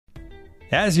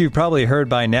As you've probably heard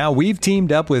by now, we've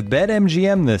teamed up with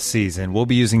BetMGM this season. We'll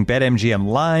be using BetMGM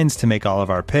lines to make all of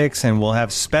our picks, and we'll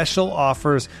have special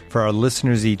offers for our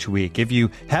listeners each week. If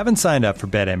you haven't signed up for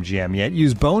BetMGM yet,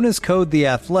 use bonus code The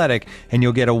Athletic, and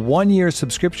you'll get a 1-year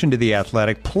subscription to The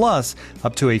Athletic, plus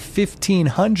up to a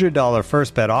 $1,500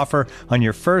 first bet offer on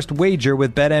your first wager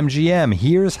with BetMGM.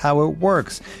 Here's how it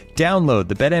works. Download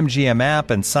the BetMGM app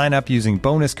and sign up using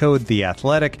bonus code The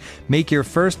Athletic. Make your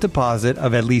first deposit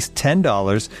of at least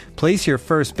 $10. Place your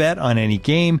first bet on any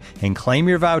game and claim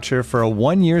your voucher for a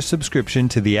 1-year subscription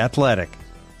to The Athletic.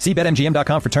 See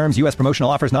BetMGM.com for terms. U.S. promotional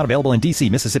offers not available in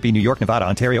D.C., Mississippi, New York, Nevada,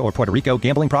 Ontario, or Puerto Rico.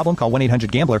 Gambling problem? Call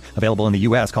 1-800-GAMBLER. Available in the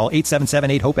U.S. Call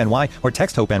 877-8-HOPE-NY or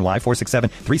text HOPE-NY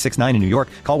 467-369 in New York.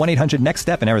 Call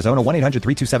 1-800-NEXT-STEP in Arizona.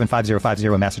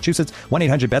 1-800-327-5050 in Massachusetts.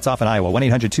 1-800-BETS-OFF in Iowa.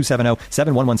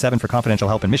 1-800-270-7117 for confidential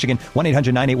help in Michigan.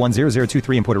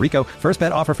 1-800-981-0023 in Puerto Rico. First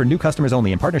bet offer for new customers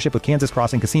only in partnership with Kansas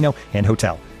Crossing Casino and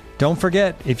Hotel. Don't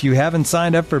forget, if you haven't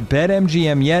signed up for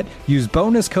BetMGM yet, use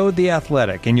bonus code The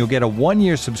Athletic, and you'll get a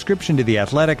 1-year subscription to The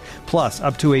Athletic, plus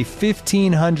up to a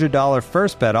 $1,500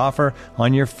 first bet offer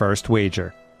on your first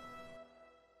wager.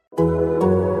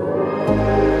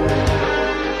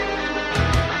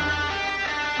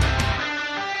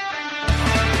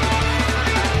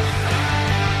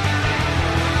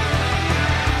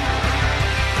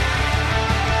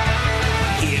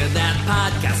 Hear that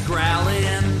podcast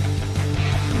growling.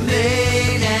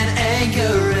 Main and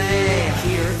anchoring.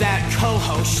 Hear that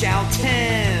co-host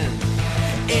shouting.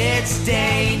 It's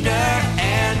Daner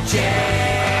and Jay.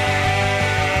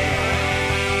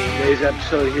 Today's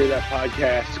episode, Hear That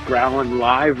Podcast, Growling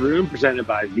Live Room, presented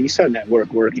by Visa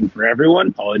Network, working for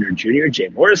everyone. Paul Inter Jr., Jay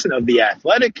Morrison of The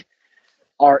Athletic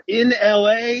are in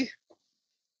L.A.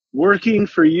 working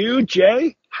for you.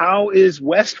 Jay, how is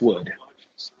Westwood?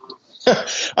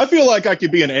 I feel like I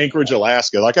could be in Anchorage,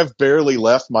 Alaska. Like I've barely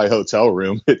left my hotel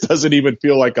room. It doesn't even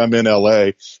feel like I'm in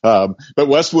LA. But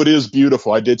Westwood is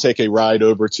beautiful. I did take a ride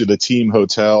over to the team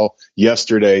hotel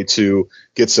yesterday to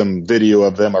get some video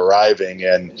of them arriving.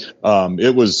 And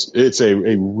it's a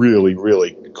really,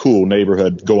 really cool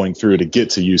neighborhood going through to get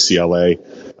to UCLA.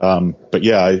 But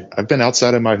yeah, I've been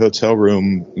outside of my hotel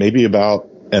room maybe about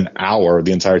an hour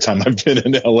the entire time I've been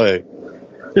in LA.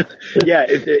 Yeah,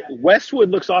 Westwood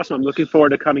looks awesome. I'm looking forward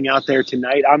to coming out there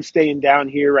tonight. I'm staying down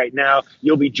here right now.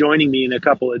 You'll be joining me in a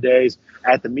couple of days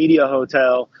at the Media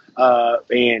Hotel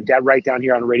and right down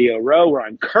here on Radio Row, where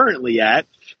I'm currently at.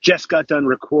 Just got done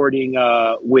recording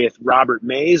with Robert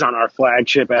Mays on our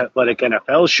flagship Athletic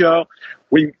NFL show.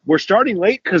 We're starting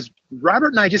late because Robert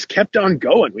and I just kept on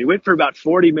going. We went for about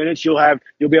 40 minutes. You'll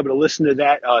be able to listen to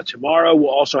that tomorrow. We'll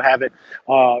also have it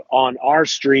on our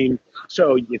stream.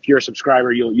 So if you're a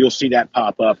subscriber, you'll see that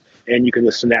pop up, and you can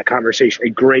listen to that conversation, a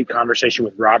great conversation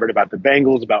with Robert about the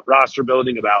Bengals, about roster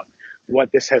building, about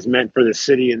what this has meant for the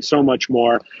city, and so much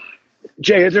more.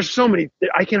 Jay, there's so many.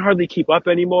 I can hardly keep up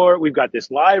anymore. We've got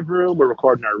this live room. We're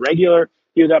recording our regular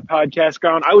Hear That Podcast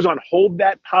going. I was on Hold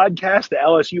That Podcast, the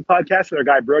LSU podcast with our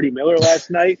guy Brody Miller last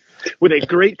night, with a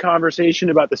great conversation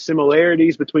about the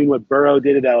similarities between what Burrow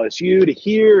did at LSU to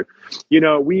here.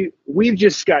 We've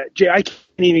just got, Jay, I can't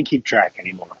even keep track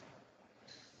anymore.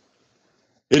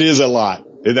 It is a lot,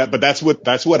 but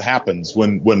that's what happens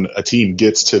when a team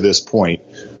gets to this point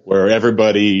where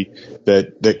everybody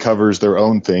that covers their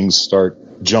own things start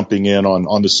jumping in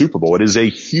on the Super Bowl. It is a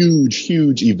huge,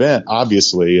 huge event,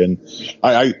 obviously. And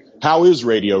how is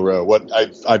Radio Row?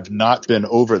 I've not been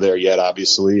over there yet,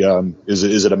 obviously.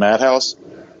 Is it a madhouse?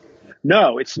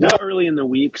 No, it's not early in the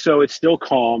week, so it's still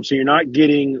calm. So you're not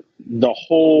getting the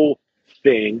whole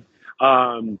thing.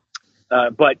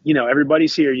 But,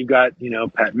 everybody's here. You've got,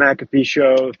 Pat McAfee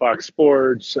show, Fox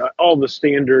Sports, all the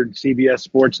standard CBS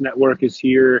Sports Network is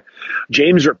here.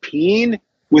 James Rapine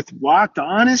with Locked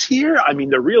On is here. I mean,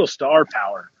 the real star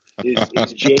power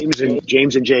is James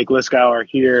and Jake Liskow are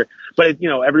here. But,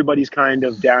 everybody's kind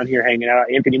of down here hanging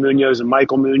out. Anthony Munoz and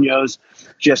Michael Munoz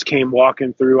just came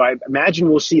walking through. I imagine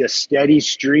we'll see a steady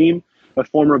stream of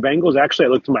former Bengals. Actually, I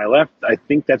look to my left. I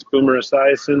think that's Boomer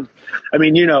Esiason. I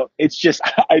mean, it's just,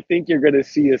 I think you're going to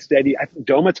see a steady. I think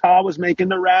Domata was making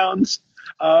the rounds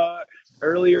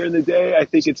earlier in the day. I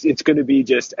think it's going to be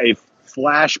just a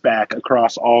flashback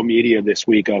across all media this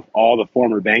week of all the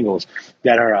former Bengals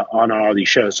that are on all these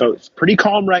shows. So it's pretty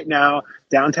calm right now.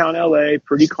 Downtown LA,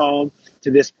 pretty calm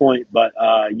to this point. But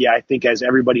I think as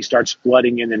everybody starts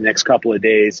flooding in the next couple of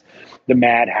days, the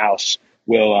madhouse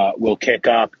will kick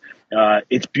up.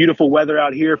 It's beautiful weather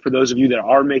out here for those of you that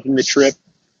are making the trip.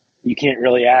 You can't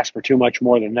really ask for too much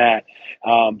more than that.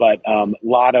 But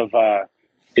lot of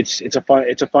it's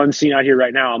a fun scene out here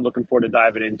right now. I'm looking forward to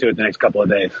diving into it the next couple of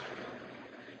days.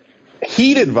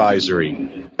 heat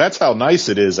advisory. That's how nice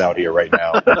it is out here right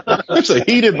now. It's a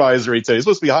heat advisory today. It's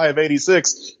supposed to be high of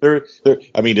 86.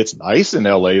 I mean, it's nice in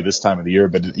LA this time of the year,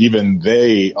 but even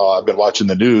I've been watching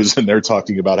the news and they're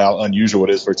talking about how unusual it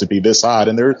is for it to be this hot.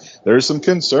 And there's some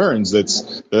concerns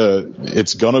that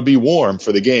it's going to be warm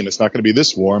for the game. It's not going to be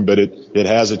this warm, but it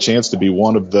has a chance to be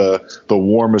one of the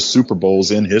warmest Super Bowls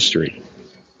in history.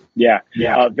 Yeah.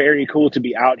 Very cool to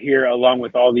be out here along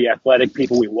with all the athletic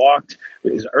people. We walked.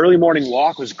 His early morning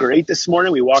walk was great this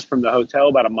morning. We walked from the hotel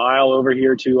about a mile over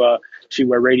here to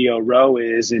where Radio Row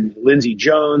is, and Lindsey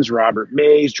Jones, Robert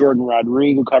Mays, Jordan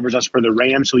Rodriguez, who covers us for the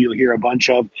Rams, who you'll hear a bunch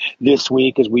of this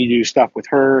week as we do stuff with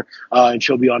her, and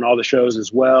she'll be on all the shows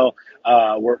as well.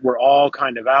 We're all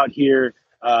kind of out here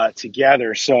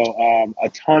together, so a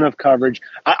ton of coverage.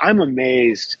 I'm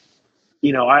amazed.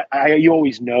 You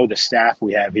always know the staff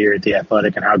we have here at The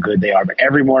Athletic and how good they are. But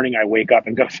every morning I wake up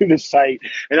and go through the site,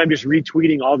 and I'm just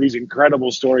retweeting all these incredible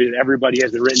stories that everybody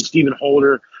has written. Stephen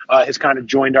Holder has kind of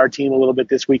joined our team a little bit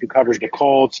this week, who covers the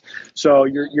Colts. So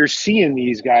you're seeing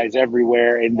these guys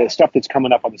everywhere, and the stuff that's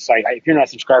coming up on the site. If you're not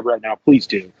subscribed right now, please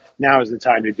do. Now is the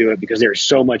time to do it because there's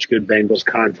so much good Bengals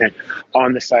content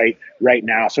on the site right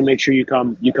now. So make sure you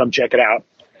come check it out.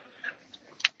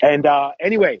 And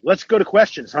anyway, let's go to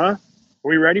questions, huh? Are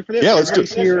we ready for this? Yeah, let's do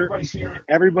it.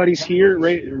 Everybody's here,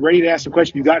 ready to ask a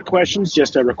question. If you got questions,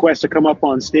 just a request to come up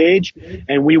on stage,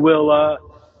 and we will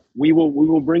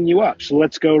bring you up. So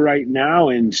let's go right now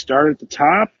and start at the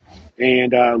top,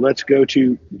 and let's go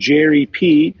to Jerry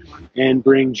P. and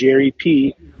bring Jerry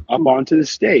P. up onto the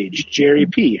stage. Jerry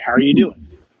P., how are you doing?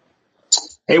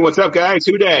 Hey, what's up, guys?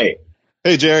 Hooday.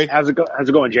 Hey, Jerry. How's it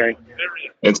going, Jerry?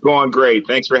 It's going great.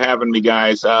 Thanks for having me,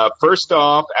 guys. First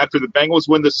off, after the Bengals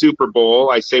win the Super Bowl,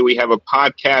 I say we have a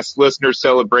podcast listener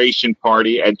celebration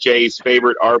party at Jay's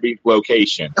favorite Arby's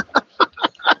location.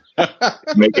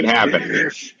 Make it happen.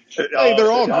 Hey,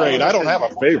 they're all great. I don't have a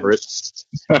favorite.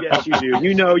 Yes, you do.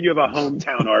 You know you have a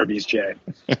hometown Arby's, Jay.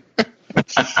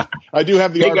 I do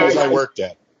have the Arby's guys. I worked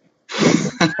at.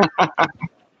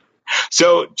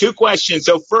 So 2 questions.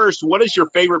 So first, what is your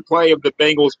favorite play of the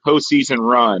Bengals postseason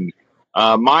run?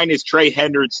 Mine is Trey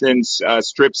Hendrickson's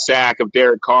strip sack of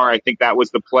Derek Carr. I think that was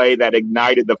the play that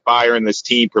ignited the fire in this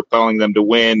team, propelling them to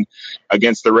win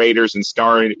against the Raiders and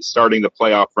starting the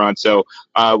playoff run. So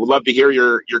would love to hear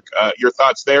your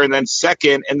thoughts there. And then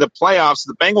second, in the playoffs,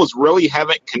 the Bengals really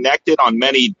haven't connected on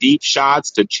many deep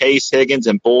shots to Chase, Higgins,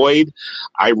 and Boyd.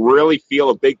 I really feel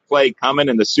a big play coming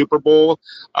in the Super Bowl.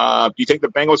 Do you think the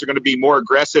Bengals are going to be more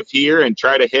aggressive here and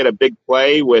try to hit a big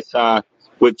play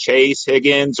with Chase,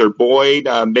 Higgins, or Boyd,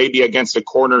 maybe against a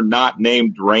corner not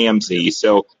named Ramsey?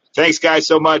 So thanks, guys,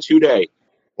 so much. Hooday.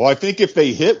 Well, I think if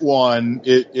they hit one,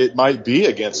 it might be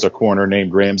against a corner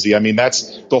named Ramsey. I mean,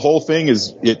 that's the whole thing.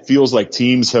 Is it feels like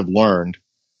teams have learned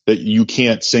that you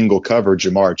can't single cover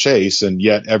Jamar Chase, and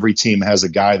yet every team has a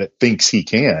guy that thinks he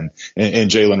can. And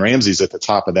Jalen Ramsey's at the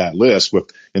top of that list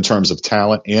in terms of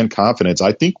talent and confidence.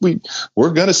 I think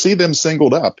we're going to see them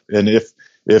singled up. And if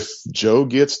Joe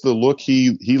gets the look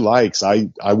he likes, I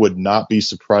would not be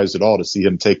surprised at all to see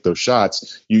him take those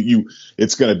shots.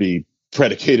 It's going to be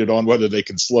predicated on whether they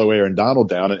can slow Aaron Donald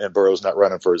down and Burrow's not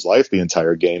running for his life the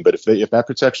entire game. But if that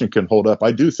protection can hold up,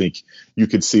 I do think you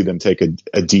could see them take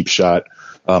a deep shot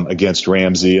against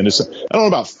Ramsey. And I don't know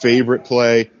about favorite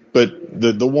play, but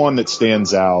the one that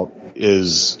stands out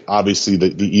is obviously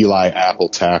the Eli Apple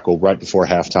tackle right before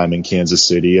halftime in Kansas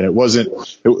City. And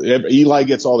Eli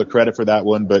gets all the credit for that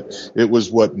one, but it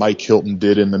was what Mike Hilton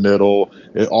did in the middle.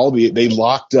 They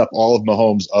locked up all of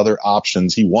Mahomes' other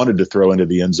options. He wanted to throw into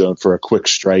the end zone for a quick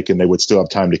strike, and they would still have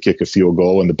time to kick a field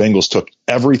goal. And the Bengals took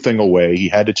everything away. He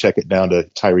had to check it down to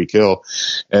Tyreek Hill.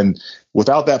 And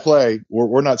without that play,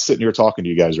 we're not sitting here talking to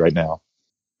you guys right now.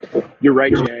 You're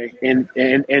right, Jay.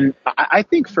 And I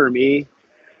think for me,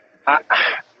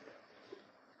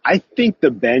 I think the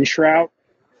bench route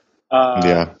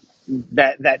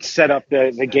that set up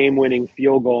the game-winning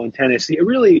field goal in Tennessee,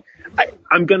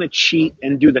 I'm going to cheat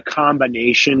and do the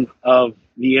combination of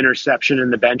the interception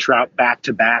and the bench route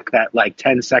back-to-back, that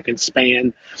 10-second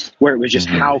span where it was just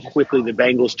how quickly the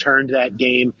Bengals turned that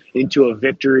game into a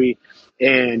victory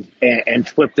and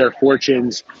flipped their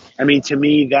fortunes. I mean, to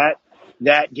me,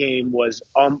 that game was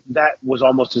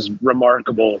almost as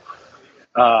remarkable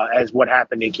as what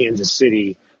happened in Kansas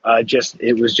City.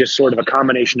 It was just sort of a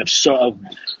combination of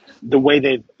the way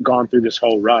they've gone through this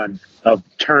whole run of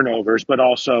turnovers, but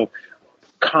also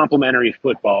complementary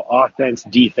football, offense,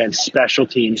 defense, special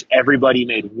teams. Everybody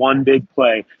made one big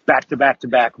play back to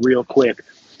back real quick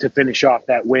to finish off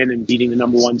that win and beating the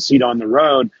number 1 seed on the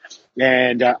road.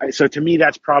 And so to me,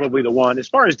 that's probably the one. As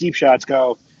far as deep shots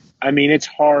go, I mean, it's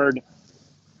hard.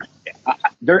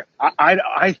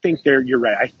 I think you're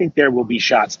right. I think there will be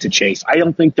shots to Chase. I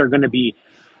don't think they're going to be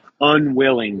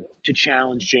unwilling to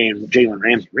challenge Jalen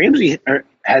Ramsey. Ramsey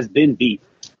has been beat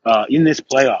in this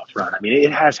playoff run. I mean,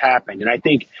 it has happened. And I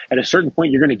think at a certain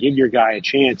point, you're going to give your guy a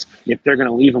chance if they're going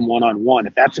to leave him one-on-one.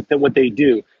 If that's what they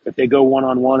do, if they go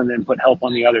one-on-one and then put help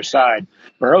on the other side,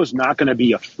 Burrow's not going to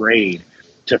be afraid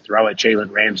to throw at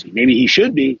Jalen Ramsey. Maybe he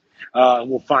should be.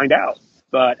 We'll find out.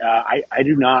 But I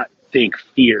do not think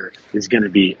fear is going to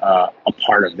be a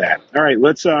part of that. All right,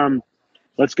 let's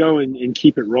go and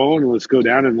keep it rolling. Let's go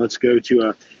down and let's go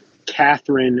to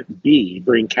Catherine B.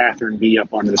 Bring Catherine B.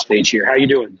 up onto the stage here. How you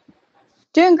doing?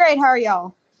 Doing great. How are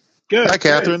y'all? Good. Hi,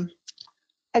 Catherine.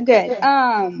 Good.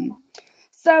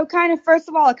 So kind of first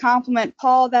of all, a compliment,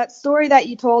 Paul, that story that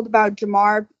you told about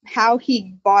Jamar, how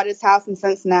he bought his house in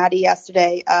Cincinnati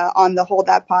yesterday on the Hold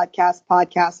That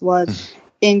podcast was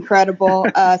incredible.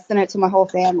 Sent it to my whole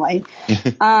family.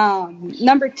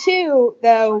 Number two,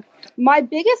 though, my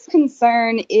biggest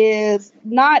concern is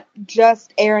not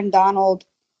just Aaron Donald,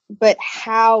 but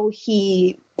how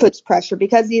he puts pressure,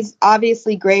 because he's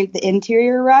obviously great at the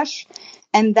interior rush.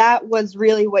 And that was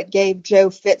really what gave Joe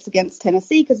fits against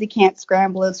Tennessee, because he can't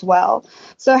scramble as well.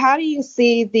 So how do you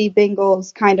see the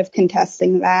Bengals kind of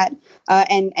contesting that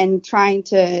and trying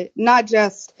to not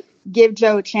just give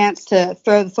Joe a chance to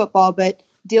throw the football, but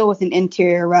deal with an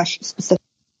interior rush specifically?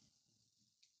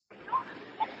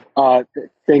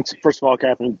 Thanks. First of all,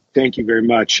 Catherine, thank you very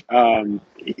much.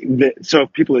 So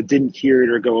if people that didn't hear it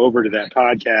or go over to that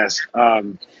podcast,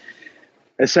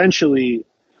 essentially,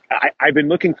 I've been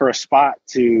looking for a spot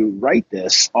to write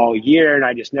this all year, and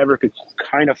I just never could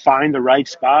kind of find the right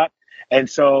spot. And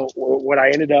so what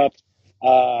ended up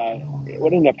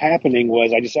happening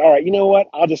was I just said, all right, you know what?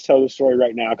 I'll just tell the story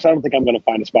right now, because I don't think I'm going to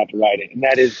find a spot to write it. And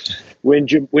that is when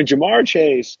Jamar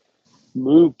Chase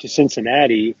moved to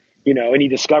Cincinnati, and he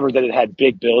discovered that it had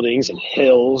big buildings and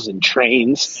hills and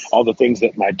trains, all the things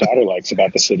that my daughter likes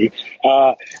about the city.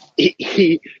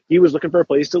 He was looking for a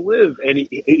place to live. And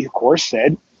he of course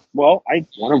said, well, I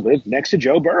want to live next to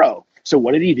Joe Burrow. So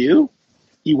what did he do?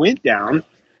 He went down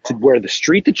to where the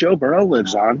street that Joe Burrow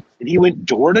lives on, and he went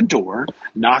door to door,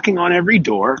 knocking on every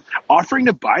door, offering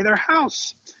to buy their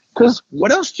house. Because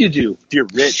what else do you do if you're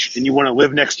rich and you want to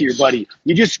live next to your buddy?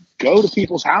 You just go to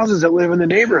people's houses that live in the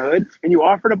neighborhood and you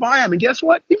offer to buy them. And guess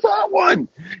what? He bought one.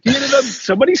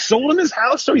 Somebody sold him his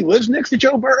house, so he lives next to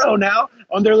Joe Burrow now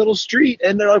on their little street,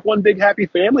 and they're like one big happy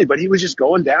family. But he was just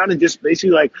going down and just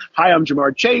basically like, hi, I'm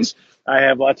Jamar Chase. I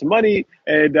have lots of money,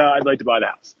 and I'd like to buy the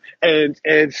house. And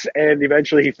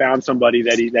eventually he found somebody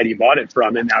that he bought it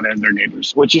from, and now they're their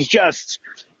neighbors, which is just –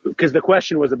 because the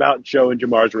question was about Joe and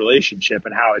Jamar's relationship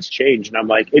and how it's changed. And I'm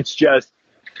like, it's just,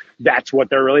 that's what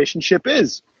their relationship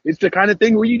is. It's the kind of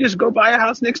thing where you just go buy a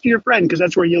house next to your friend because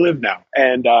that's where you live now.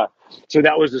 And so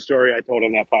that was the story I told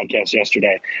on that podcast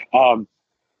yesterday. And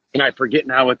I forget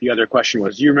now what the other question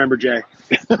was. Do you remember, Jay?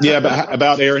 Yeah,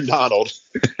 about Aaron Donald.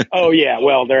 Oh, yeah.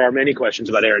 Well, there are many questions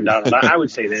about Aaron Donald. I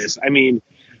would say this. I mean,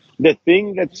 the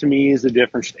thing that to me is the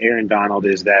difference with Aaron Donald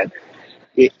is that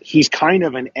he's kind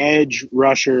of an edge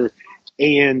rusher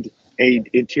and a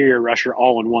interior rusher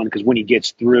all in one, because when he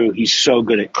gets through, he's so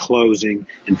good at closing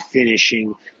and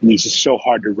finishing, and he's just so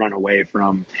hard to run away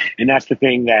from. And that's the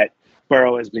thing that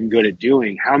Burrow has been good at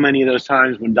doing. How many of those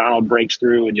times when Donald breaks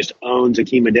through and just owns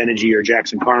Akeem Adeniji or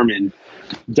Jackson Carman,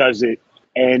 does it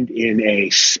end in a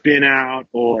spin out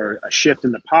or a shift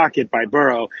in the pocket by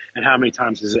Burrow, and how many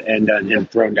times does it end on him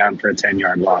thrown down for a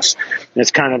 10-yard loss?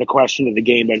 That's kind of the question of the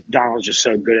game, but Donald's just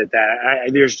so good at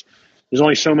that. There's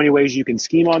only so many ways you can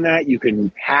scheme on that. You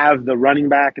can have the running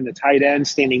back and the tight end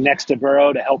standing next to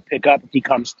Burrow to help pick up if he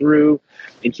comes through,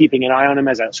 and keeping an eye on him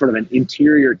as a sort of an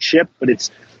interior chip, but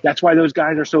that's why those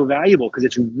guys are so valuable, because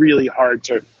it's really hard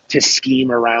to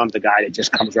scheme around the guy that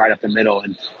just comes right up the middle,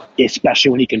 and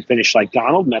especially when he can finish like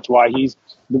Donald. And that's why he's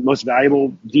the most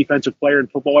valuable defensive player in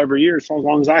football every year, as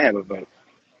long as I have a vote.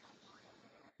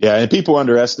 Yeah, and people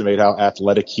underestimate how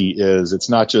athletic he is. It's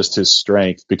not just his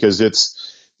strength, because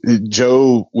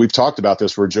we've talked about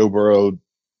this, where Joe Burrow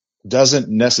doesn't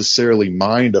necessarily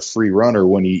mind a free runner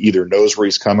when he either knows where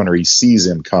he's coming or he sees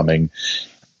him coming.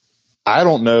 I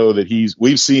don't know that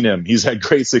we've seen him. He's had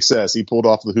great success. He pulled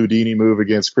off the Houdini move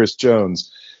against Chris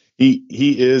Jones. He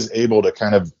is able to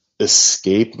kind of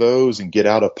escape those and get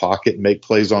out of pocket and make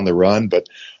plays on the run. But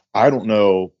I don't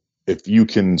know if you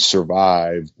can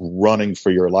survive running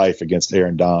for your life against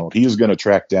Aaron Donald, he is going to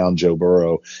track down Joe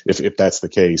Burrow if that's the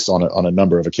case on a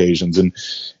number of occasions. And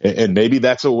maybe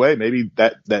that's a way. Maybe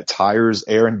that tires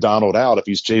Aaron Donald out if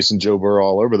he's chasing Joe Burrow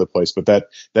all over the place. But that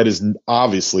is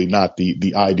obviously not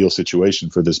the ideal situation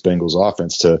for this Bengals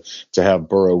offense to have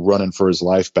Burrow running for his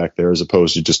life back there as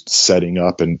opposed to just setting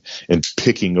up and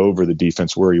picking over the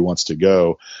defense where he wants to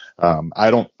go.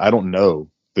 I don't know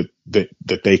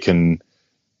that they can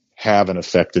have an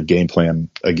effective game plan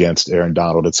against Aaron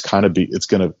Donald. It's going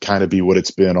to kind of be what it's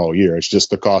been all year. It's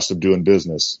just the cost of doing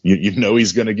business. You know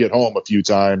he's going to get home a few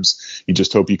times. You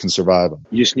just hope you can survive him.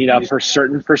 You just need a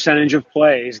certain percentage of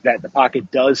plays that the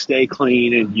pocket does stay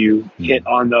clean and you hit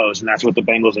on those, and that's what the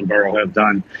Bengals and Burrow have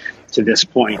done to this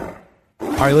point.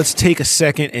 All right, let's take a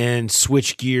second and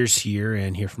switch gears here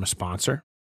and hear from a sponsor.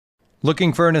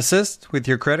 Looking for an assist with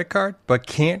your credit card but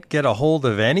can't get a hold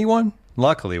of anyone?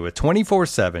 Luckily, with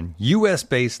 24/7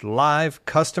 U.S.-based live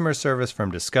customer service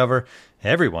from Discover,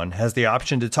 everyone has the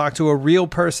option to talk to a real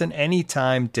person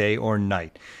anytime, day or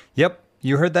night. Yep,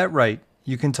 you heard that right.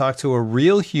 You can talk to a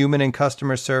real human in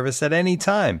customer service at any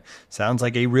time. Sounds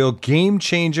like a real game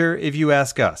changer if you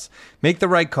ask us. Make the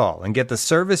right call and get the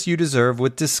service you deserve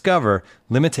with Discover.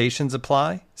 Limitations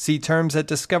apply. See terms at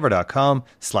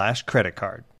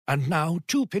discover.com/creditcard. And now,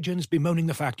 two pigeons bemoaning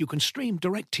the fact you can stream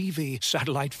DirecTV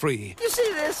satellite-free. You see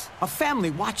this? A family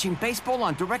watching baseball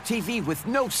on DirecTV with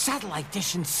no satellite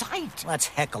dish in sight. Let's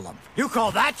heckle them. You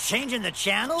call that changing the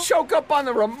channel? Choke up on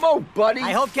the remote, buddy.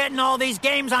 I hope getting all these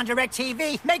games on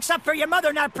DirecTV makes up for your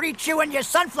mother not pre-chewing your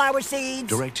sunflower seeds.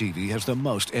 DirecTV has the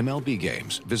most MLB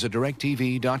games. Visit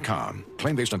DirecTV.com.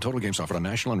 Claim based on total games offered on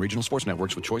national and regional sports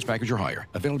networks with choice package or higher.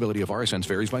 Availability of RSNs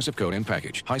varies by zip code and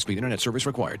package. High-speed internet service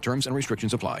required. Terms and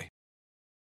restrictions apply.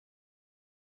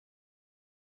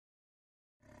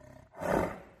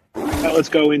 Let's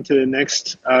go into the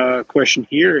next question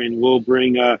here, and we'll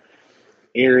bring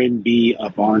Aaron B.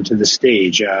 up onto the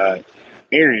stage.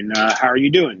 Aaron, how are you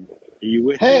doing? Are you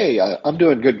with me? I'm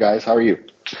doing good, guys. How are you?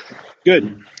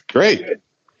 Good. Great.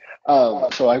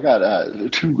 So I've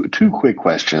got two quick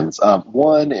questions.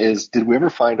 One is, did we ever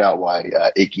find out why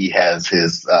Icky has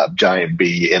his giant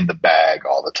B in the bag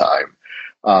all the time?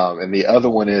 And the other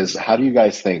one is, how do you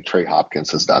guys think Trey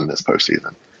Hopkins has done this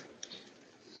postseason?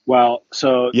 Well,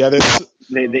 so yeah,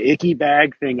 the Icky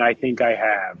bag thing, I think I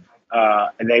have.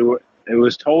 And it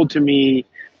was told to me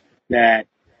that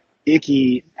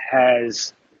Icky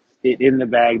has it in the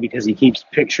bag because he keeps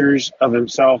pictures of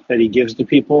himself that he gives to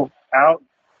people out.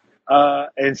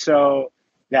 And so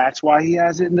that's why he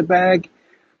has it in the bag.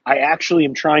 I actually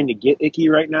am trying to get Icky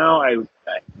right now. I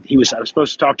was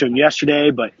supposed to talk to him yesterday,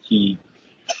 but he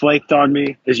flaked on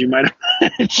me, as you might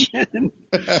imagine,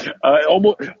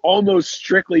 almost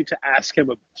strictly to ask him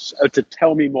to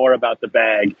tell me more about the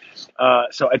bag.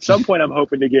 So at some point, I'm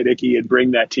hoping to get Icky and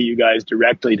bring that to you guys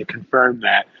directly to confirm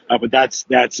that. But that's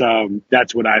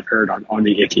what I've heard on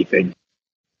the Icky thing.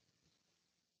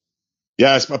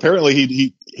 Yes, apparently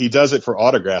he does it for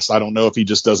autographs. I don't know if he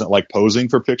just doesn't like posing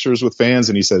for pictures with fans,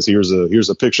 and he says here's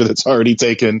a picture that's already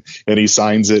taken, and he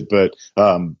signs it. But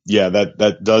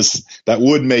that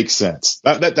would make sense.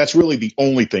 That's really the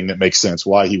only thing that makes sense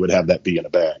why he would have that be in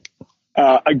a bag.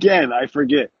 Again, I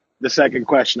forget the second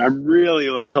question. A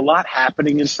lot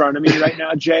happening in front of me right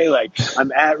now, Jay. Like,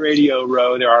 I'm at Radio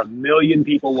Row. There are a million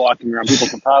people walking around. People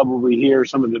can probably hear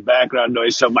some of the background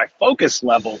noise. So my focus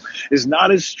level is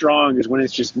not as strong as when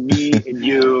it's just me and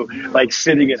you, like,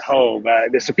 sitting at home.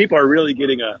 So people are really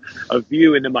getting a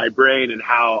view into my brain and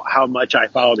how much I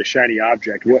follow the shiny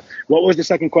object. What was the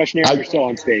second question, Aaron? You're still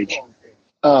on stage.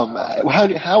 How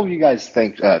do you guys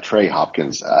think Trey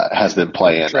Hopkins has been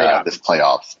playing this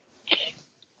playoffs?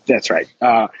 That's right.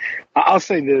 I'll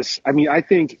say this. I mean, I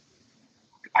think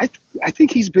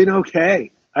he's been okay.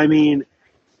 I mean,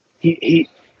 he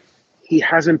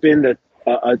hasn't been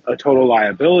a total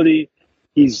liability.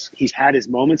 He's had his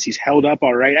moments. He's held up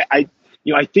all right. I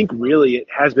think really it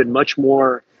has been much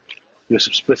more,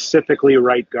 specifically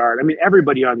right guard. I mean,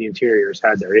 everybody on the interior has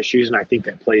had their issues, and I think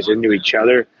that plays into each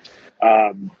other.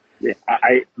 But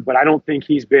I don't think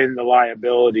he's been the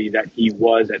liability that he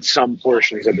was at some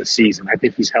portions of the season. I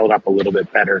think he's held up a little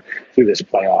bit better through this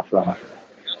playoff run.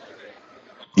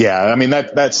 Yeah, I mean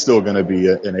that's still going to be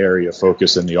an area of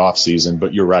focus in the offseason,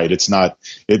 but you're right. It's not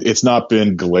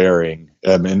been glaring.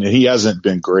 I mean, he hasn't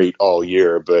been great all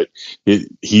year, but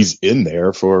he's in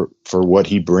there for what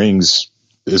he brings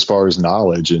as far as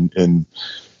knowledge and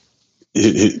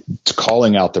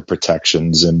calling out the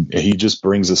protections, and he just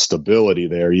brings a stability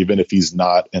there, even if he's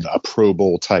not a Pro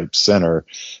Bowl type center.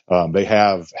 They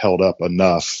have held up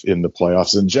enough in the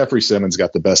playoffs, and Jeffrey Simmons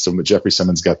got the best of them, but Jeffrey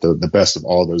Simmons got the best of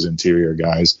all those interior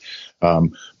guys.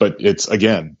 But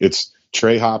it's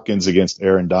Trey Hopkins against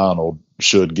Aaron Donald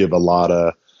should keep a lot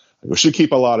of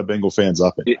Bengal fans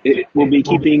up. It will be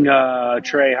keeping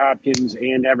Trey Hopkins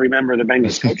and every member of the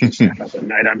Bengals coaching staff up at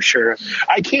night, I'm sure.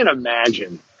 I can't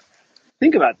imagine.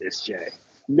 Think about this, Jay.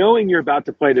 Knowing you're about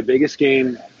to play the biggest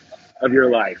game of your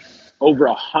life, over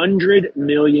 100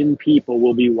 million people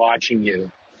will be watching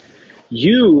you.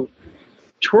 You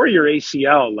tore your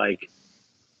ACL like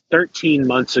 13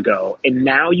 months ago, and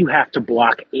now you have to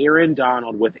block Aaron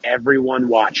Donald with everyone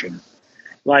watching.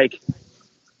 Like,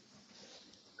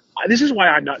 this is why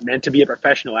I'm not meant to be a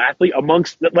professional athlete.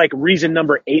 Amongst reason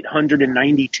number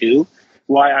 892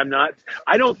 why I'm not.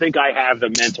 I don't think I have the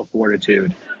mental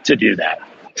fortitude to do that,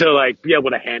 to be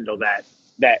able to handle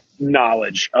that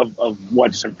knowledge of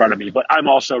what's in front of me. But I'm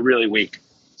also really weak.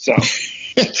 So,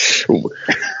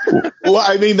 well,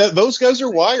 I mean, those guys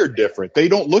are wired different. They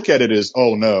don't look at it as,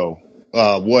 oh no,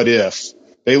 what if?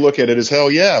 They look at it as, hell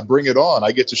yeah, bring it on.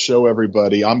 I get to show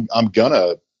everybody I'm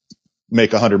gonna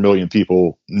make 100 million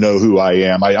people know who I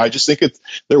am. I just think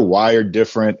they're wired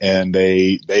different, and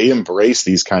they embrace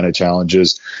these kind of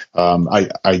challenges.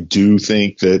 I do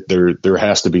think that there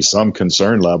has to be some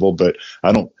concern level, but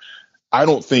I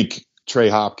don't think Trey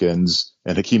Hopkins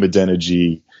and Hakeem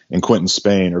Adeniji and Quentin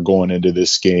Spain are going into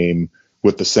this game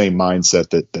with the same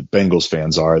mindset that Bengals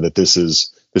fans are, that this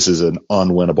is an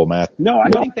unwinnable match. No, I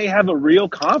think they have a real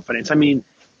confidence. I mean,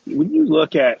 when you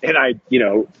look at, and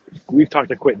we've talked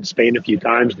to Quentin Spain a few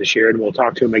times this year, and we'll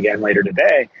talk to him again later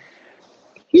today.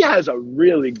 He has a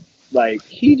really,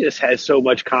 he just has so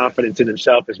much confidence in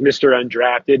himself as Mr.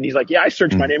 Undrafted. And he's like, yeah, I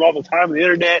search my name all the time on the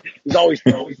internet. He's always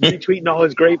retweeting all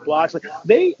his great blogs.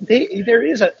 There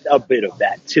is a bit of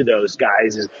that to those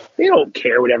guys. Is they don't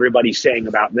care what everybody's saying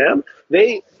about them.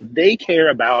 They care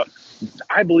about,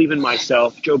 I believe in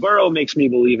myself. Joe Burrow makes me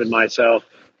believe in myself.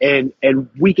 And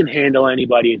we can handle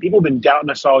anybody. And people have been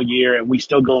doubting us all year, and we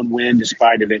still go and win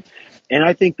despite of it. And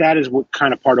I think that is what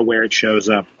kind of part of where it shows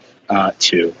up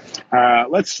too.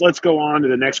 Let's go on to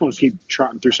the next one. Let's keep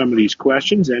trotting through some of these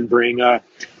questions and bring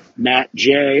Matt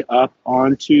J up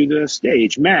onto the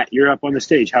stage. Matt, you're up on the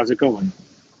stage. How's it going?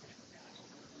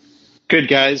 Good,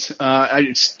 guys.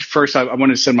 First, I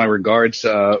want to send my regards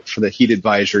for the heat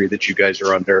advisory that you guys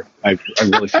are under. I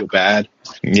really feel bad.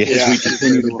 Yeah. As we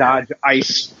continue to dodge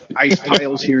ice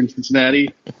piles here in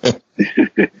Cincinnati.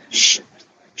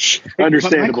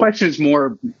 Understandable.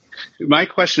 My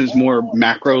question is more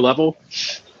macro level.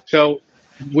 So,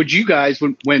 would you guys,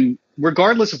 when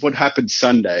regardless of what happened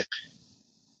Sunday,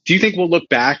 do you think we'll look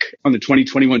back on the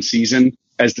 2021 season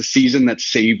as the season that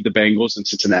saved the Bengals in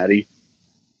Cincinnati?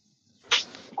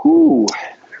 Ooh.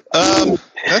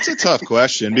 That's a tough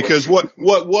question, because what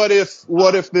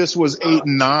if this was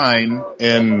 8-9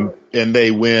 and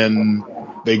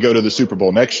they go to the Super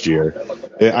Bowl next year?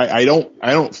 I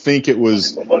don't think it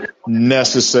was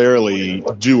necessarily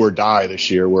do or die this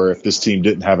year, where if this team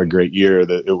didn't have a great year,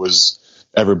 that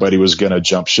everybody was going to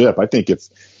jump ship. I think if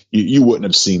you wouldn't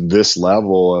have seen this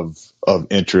level of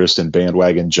interest and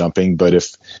bandwagon jumping, but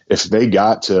if they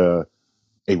got to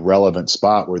a relevant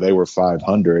spot where they were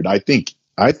 500, I think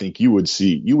you would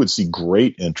see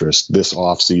great interest this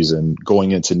offseason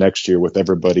going into next year, with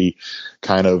everybody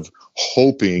kind of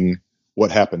hoping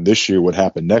what happened this year would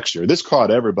happen next year. This caught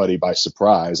everybody by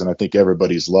surprise, and I think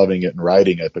everybody's loving it and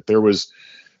writing it. But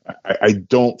I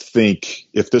don't think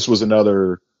if this was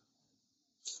another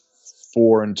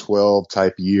 4-12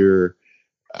 type year,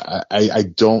 I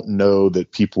don't know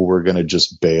that people were going to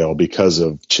just bail because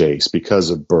of Chase, because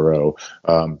of Burrow.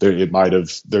 They might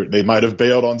have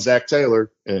bailed on Zach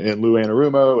Taylor and Lou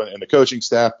Anarumo and the coaching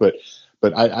staff, but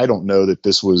I don't know that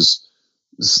this was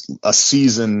a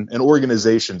season, an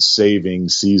organization saving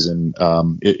season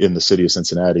in the city of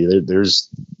Cincinnati.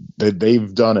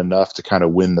 They've done enough to kind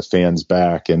of win the fans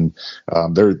back, and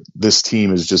this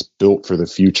team is just built for the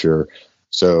future.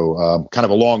 So kind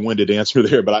of a long-winded answer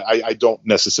there, but I don't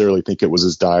necessarily think it was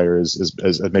as dire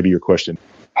as maybe your question.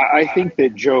 I think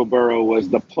that Joe Burrow was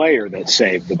the player that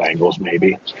saved the Bengals,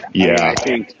 maybe. Yeah. I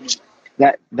think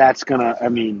that's going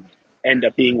to, end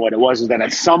up being what it was, is that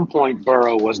at some point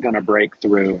Burrow was going to break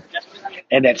through,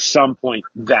 and at some point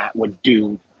that would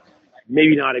do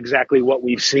maybe not exactly what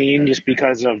we've seen just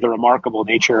because of the remarkable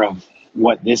nature of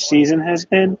what this season has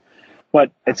been, but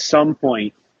at some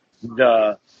point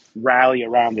the rally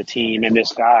around the team, and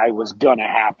this guy was going to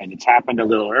happen. It's happened a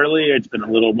little earlier. It's been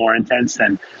a little more intense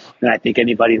than I think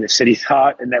anybody in the city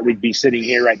thought, and that we'd be sitting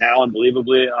here right now,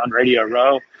 unbelievably, on Radio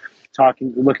Row,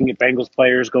 looking at Bengals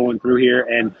players going through here.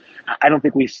 And I don't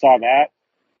think we saw that,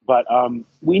 but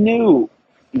we knew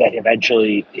that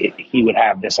eventually he would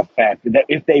have this effect, that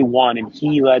if they won and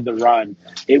he led the run,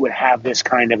 it would have this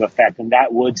kind of effect, and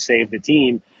that would save the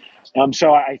team.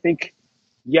 So I think,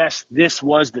 yes, this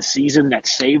was the season that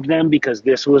saved them, because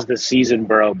this was the season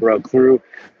Burrow broke through,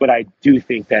 but I do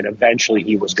think that eventually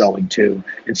he was going to.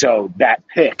 And so that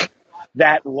pick,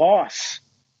 that loss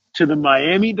to the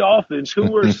Miami Dolphins,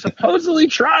 who were supposedly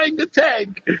trying to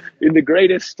tank in the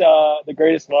greatest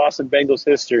loss in Bengals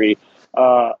history,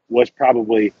 was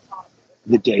probably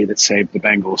the day that saved the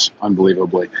Bengals,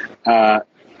 unbelievably. All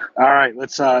right,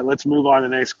 let's move on to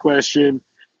the next question.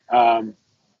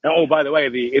 Oh, by the way,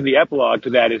 in the epilogue to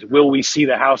that is, will we see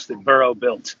the house that Burrow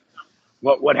built?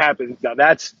 What happens now?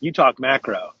 That's, you talk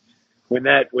macro. When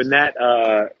that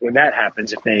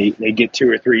happens, if they get 2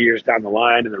 or 3 years down the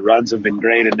line and the runs have been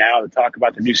great, and now the talk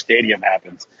about the new stadium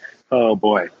happens, oh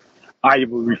boy, I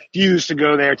refuse to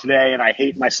go there today, and I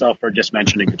hate myself for just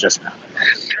mentioning it just now.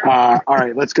 All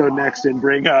right, let's go next and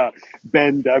bring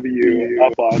Ben W.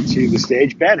 up onto the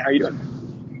stage. Ben, how are you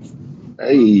doing?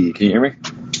 Hey, can you hear me?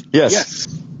 Yes.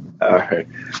 All right.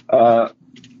 I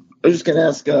was just going to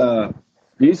ask,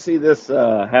 do you see this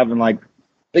having like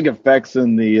big effects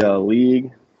in the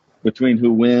league between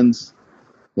who wins?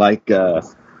 Like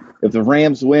if the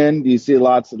Rams win, do you see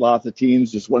lots of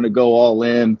teams just want to go all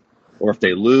in? Or if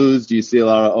they lose, do you see a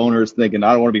lot of owners thinking,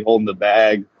 I don't want to be holding the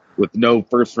bag with no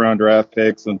first-round draft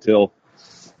picks until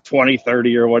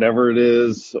 2030 or whatever it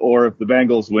is? Or if the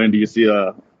Bengals win, do you see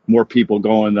more people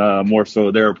going more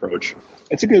so their approach?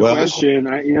 It's a good question.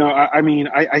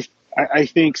 I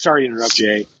think, sorry to interrupt,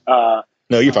 Jay. No,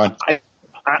 you're fine.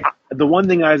 The one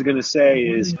thing I was going to say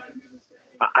is,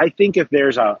 I think if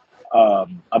there's a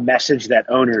message that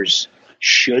owners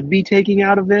should be taking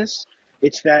out of this,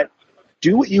 it's that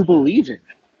do what you believe in.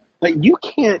 Like, you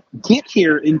can't get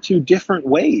here in 2 different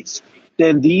ways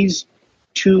than these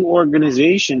 2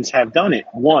 organizations have done it.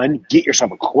 One, get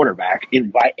yourself a quarterback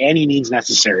by any means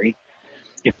necessary.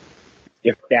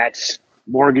 If that's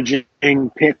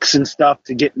mortgaging picks and stuff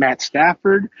to get Matt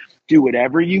Stafford, do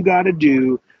whatever you got to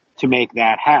do to make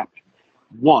that happen.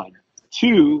 1.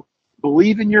 2,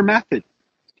 believe in your method.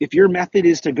 If your method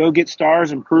is to go get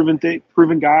stars and proven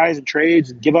guys and trades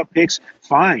and give up picks,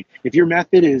 fine. If your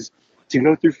method is to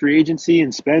go through free agency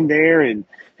and spend there and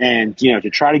to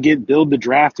try to build the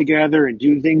draft together and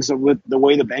do things with the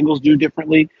way the Bengals do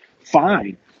differently,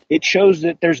 fine. It shows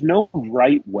that there's no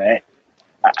right way.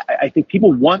 I think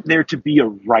people want there to be a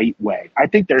right way. I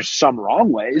think there's some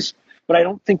wrong ways, but I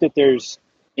don't think that there's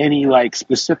any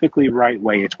specifically right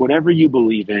way. It's whatever you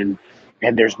believe in,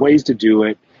 and there's ways to do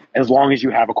it as long as you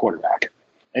have a quarterback.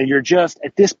 And you're just,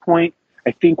 at this point,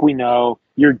 I think we know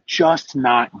you're just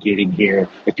not getting here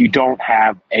if you don't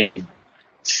have a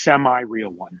semi-real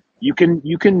one. You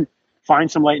can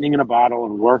find some lightning in a bottle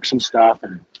and work some stuff,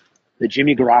 and the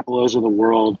Jimmy Garoppolos of the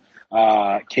world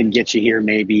can get you here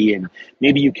maybe, and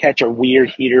maybe you catch a weird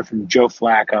heater from Joe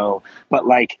Flacco. But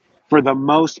for the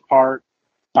most part,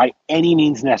 by any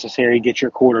means necessary, get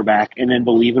your quarterback and then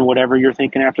believe in whatever you're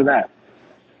thinking after that.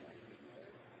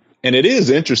 And it is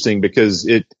interesting because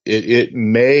it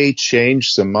may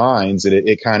change some minds, and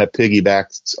it kind of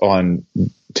piggybacks on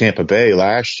Tampa Bay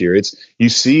last year. You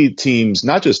see teams,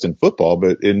 not just in football,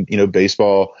 but in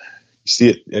baseball. You see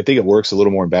it. I think it works a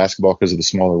little more in basketball because of the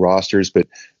smaller rosters, but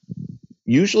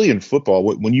usually in football,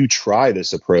 when you try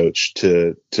this approach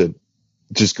to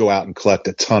just go out and collect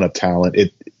a ton of talent,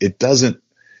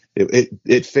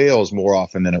 it fails more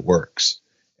often than it works.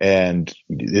 And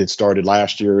it started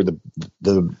last year.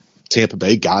 The Tampa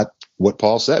Bay got what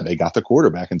Paul said. They got the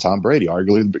quarterback in Tom Brady,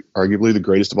 arguably the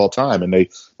greatest of all time, and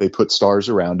they put stars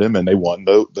around him, and they won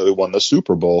the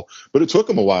Super Bowl. But it took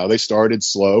them a while. They started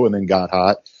slow and then got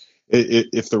hot.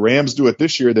 If the Rams do it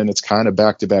this year, then it's kind of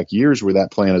back-to-back years where that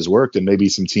plan has worked, and maybe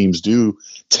some teams do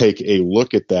take a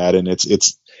look at that. And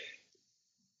it's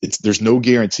there's no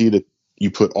guarantee that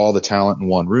you put all the talent in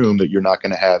one room that you're not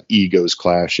going to have egos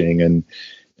clashing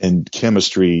and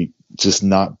chemistry just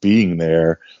not being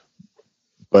there.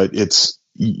 But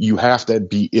you have to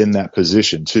be in that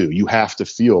position too. You have to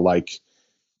feel like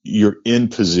you're in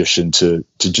position to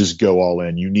just go all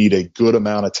in. You need a good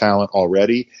amount of talent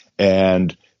already,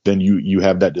 and then you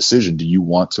have that decision. Do you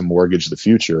want to mortgage the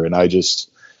future? And I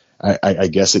I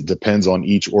guess it depends on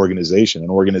each organization. An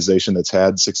organization that's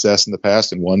had success in the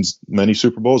past and won many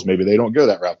Super Bowls, maybe they don't go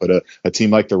that route. But a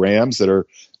team like the Rams that are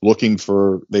looking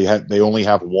for, they only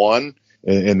have one,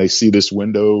 and they see this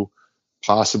window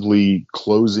possibly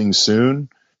closing soon,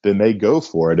 then they go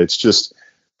for it. It's just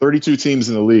 32 teams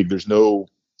in the league. There's no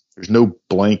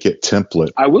blanket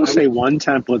template. I will say one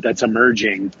template that's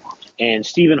emerging, and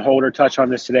Stephen Holder touched on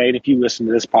this today. And if you listen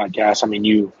to this podcast, I mean,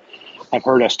 you have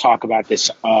heard us talk about this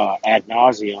ad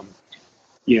nauseum.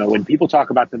 You know, when people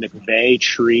talk about the McVay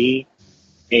tree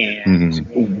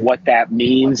and what that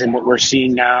means, and what we're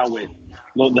seeing now with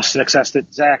the success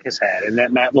that Zach has had and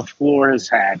that Matt LaFleur has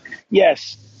had,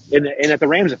 yes, and that the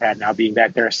Rams have had now, being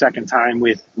back there a second time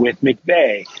with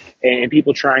McVay, and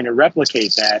people trying to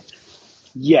replicate that.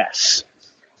 Yes,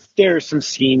 there's some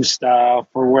scheme stuff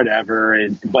or whatever,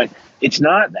 but it's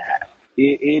not that.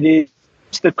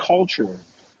 It's the culture.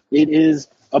 It is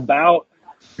about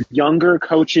younger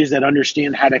coaches that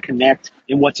understand how to connect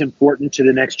and what's important to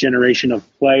the next generation of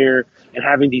player, and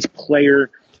having these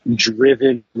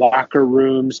player-driven locker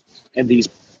rooms and these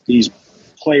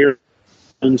player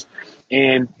rooms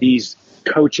and these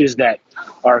coaches that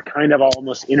are kind of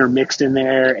almost intermixed in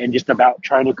there, and just about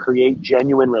trying to create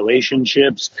genuine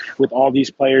relationships with all these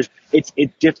players.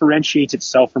 It differentiates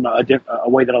itself from a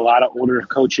way that a lot of older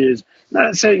coaches,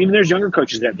 not saying even there's younger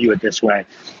coaches that view it this way,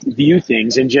 view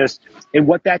things, and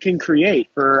what that can create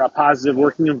for a positive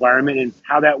working environment and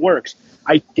how that works.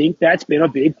 I think that's been a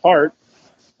big part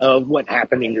of what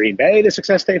happened in Green Bay, the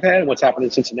success they've had, and what's happened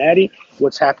in Cincinnati,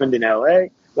 what's happened in LA.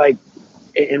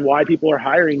 And why people are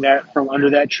hiring that from under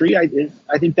that tree, I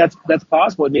think that's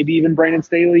possible. And maybe even Brandon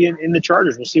Staley in the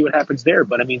Chargers. We'll see what happens there.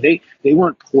 But I mean, they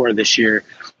weren't poor this year.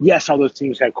 Yes, all those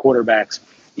teams had quarterbacks.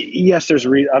 Yes, there's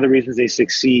other reasons they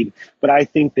succeed. But I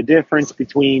think the difference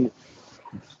between,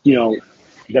 the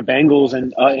Bengals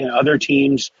and other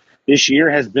teams this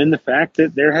year has been the fact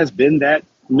that there has been that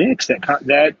mix,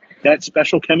 that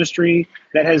special chemistry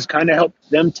that has kind of helped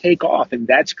them take off, and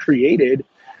that's created.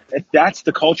 That's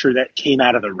the culture that came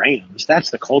out of the Rams. That's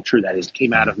the culture that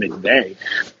came out of McVay.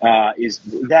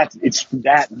 It's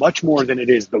that much more than it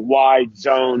is the wide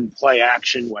zone, play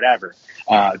action, whatever.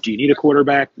 Do you need a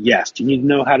quarterback? Yes. Do you need to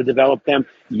know how to develop them?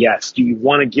 Yes. Do you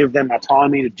want to give them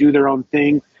autonomy to do their own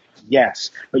thing? Yes.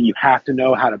 But you have to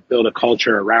know how to build a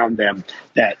culture around them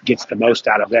that gets the most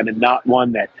out of them, and not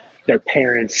one that their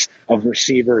parents of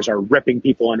receivers are ripping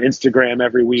people on Instagram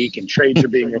every week and trades are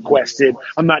being requested.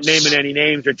 I'm not naming any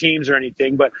names or teams or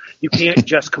anything, but you can't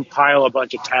just compile a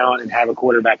bunch of talent and have a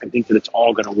quarterback and think that it's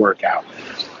all going to work out.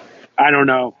 I don't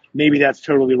know. Maybe that's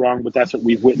totally wrong, but that's what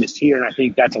we've witnessed here. And I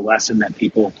think that's a lesson that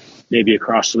people maybe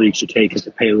across the league should take, is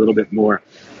to pay a little bit more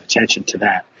attention to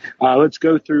that. Let's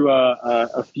go through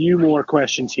a few more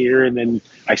questions here. And then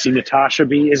I see Natasha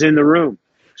B is in the room.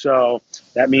 So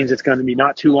that means it's going to be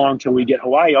not too long till we get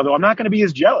Hawaii, although I'm not going to be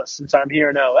as jealous since I'm here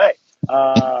in LA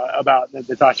about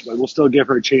Natasha, but we'll still give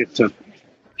her a chance to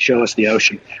show us the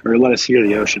ocean, or let us hear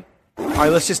the ocean. All right,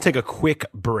 let's just take a quick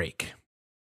break.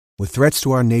 With threats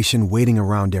to our nation waiting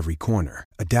around every corner,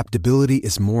 adaptability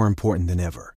is more important than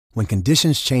ever. When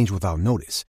conditions change without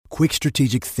notice, quick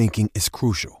strategic thinking is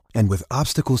crucial. And with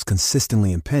obstacles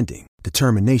consistently impending,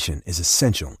 determination is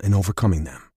essential in overcoming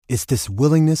them. It's this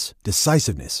willingness,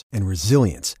 decisiveness, and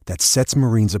resilience that sets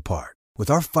Marines apart. With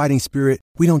our fighting spirit,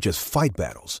 we don't just fight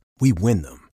battles, we win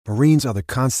them. Marines are the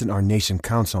constant our nation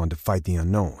counts on to fight the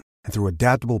unknown. And through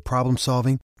adaptable problem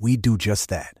solving, we do just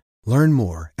that. Learn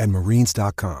more at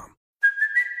marines.com.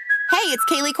 Hey, it's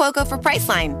Kaylee Cuoco for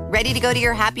Priceline. Ready to go to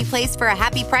your happy place for a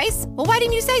happy price? Well, why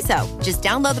didn't you say so? Just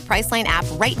download the Priceline app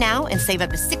right now and save up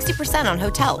to 60% on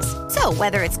hotels. So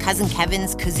whether it's Cousin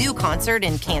Kevin's Kazoo Concert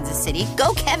in Kansas City,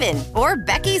 go Kevin, or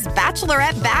Becky's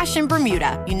Bachelorette Bash in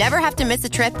Bermuda, you never have to miss a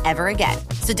trip ever again.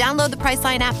 So download the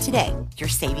Priceline app today. Your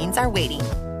savings are waiting.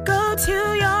 Go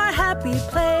to your happy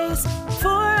place for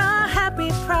a happy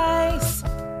price.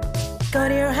 Go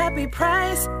to your happy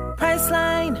price,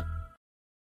 Priceline.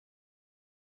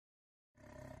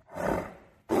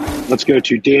 Let's go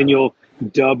to Daniel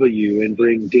W. and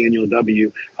bring Daniel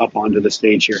W. up onto the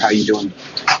stage here. How you doing?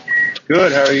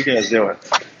 Good. How are you guys doing?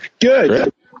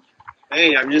 Good.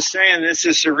 Hey, I'm just saying this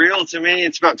is surreal to me.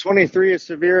 It's about 23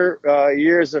 severe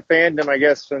years of fandom, I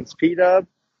guess, since P-Dub.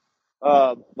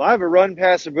 I have a run,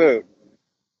 pass, a boot.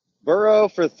 Burrow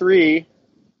for 3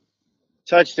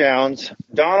 touchdowns,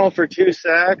 Donald for 2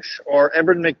 sacks, or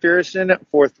Everett McPherson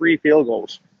for 3 field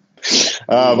goals.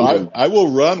 I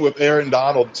will run with Aaron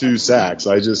Donald 2 sacks.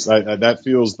 That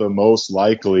feels the most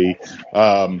likely.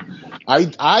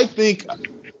 I think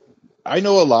I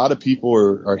know a lot of people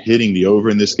are hitting the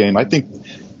over in this game. I think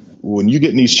when you get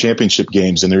in these championship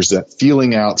games and there's that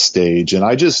feeling out stage,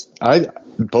 and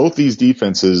both these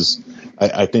defenses,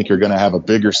 I think, are going to have a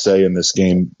bigger say in this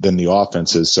game than the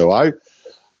offenses. So I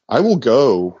will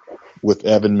go with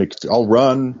Evan McPherson. I'll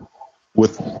run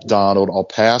with Donald. I'll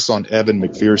pass on Evan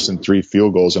McPherson 3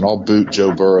 field goals, and I'll boot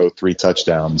Joe Burrow 3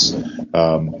 touchdowns.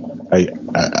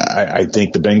 I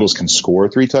think the Bengals can score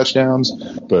 3 touchdowns,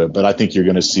 but I think you're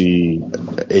going to see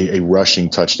a rushing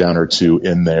touchdown or 2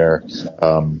 in there.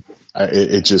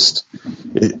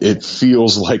 It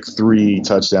feels like 3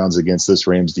 touchdowns against this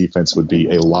Rams defense would be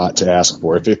a lot to ask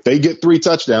for. If they get 3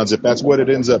 touchdowns, if that's what it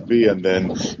ends up being,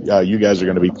 then you guys are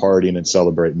going to be partying and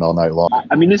celebrating all night long.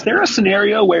 I mean, is there a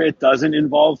scenario where it doesn't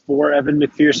involve 4 Evan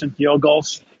McPherson field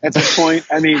goals at this point?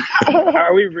 I mean,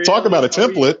 are we really, talk about a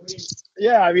template?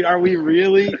 Are we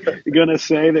really going to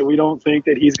say that we don't think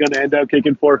that he's going to end up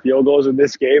kicking 4 field goals in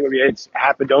this game? I mean, it's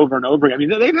happened over and over again. I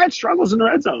mean, they've had struggles in the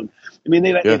red zone. I mean,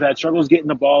 they've had struggles getting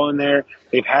the ball in there.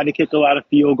 They've had to kick a lot of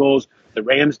field goals. The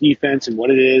Rams defense and what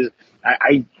it is,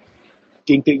 I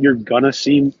think that you're going to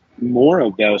see more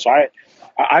of those. So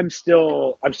I'm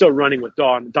still running with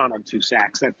Don on 2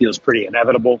 sacks. That feels pretty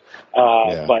inevitable.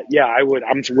 But yeah,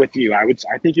 I'm with you. I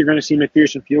think you're going to see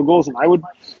McPherson field goals, and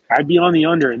I'd be on the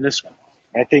under in this one.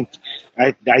 I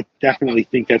definitely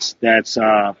think that's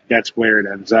where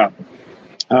it ends up.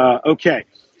 Okay,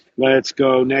 let's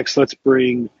go next. Let's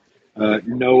bring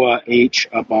Noah H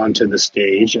up onto the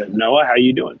stage. Noah, how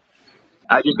you doing?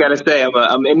 I just got to say,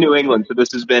 I'm in New England, so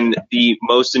this has been the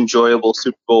most enjoyable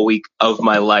Super Bowl week of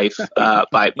my life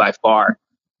by far.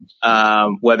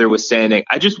 Weather was standing.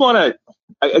 I just want to,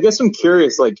 I guess I'm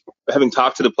curious, like, having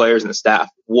talked to the players and the staff,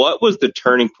 what was the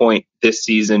turning point this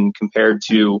season compared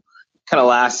to kind of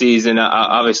last season?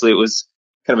 Obviously, it was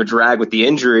kind of a drag with the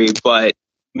injury, but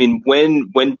I mean,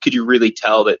 when could you really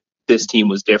tell that this team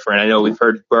was different? I know we've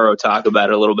heard Burrow talk about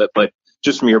it a little bit, but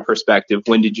just from your perspective,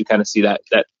 when did you kind of see that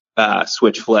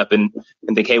switch flip and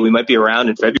think, hey, we might be around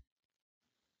in February?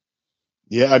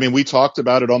 Yeah, I mean, we talked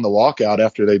about it on the walkout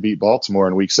after they beat Baltimore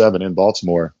in Week 7 in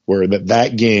Baltimore, where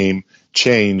that game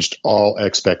changed all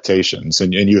expectations.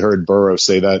 And you heard Burrow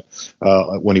say that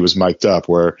when he was mic'd up,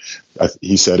 where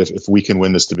he said, if we can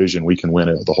win this division, we can win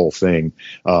it, the whole thing.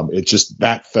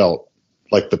 That felt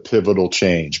like the pivotal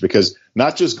change, because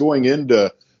not just going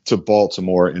into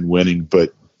Baltimore and winning,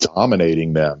 but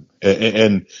dominating them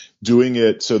and doing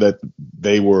it so that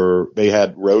they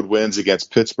had road wins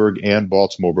against Pittsburgh and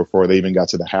Baltimore before they even got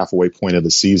to the halfway point of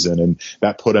the season. And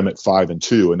that put them at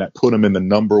 5-2, and that put them in the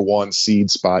number 1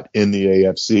 seed spot in the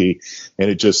AFC.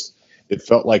 And it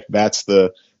felt like that's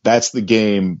the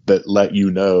game that let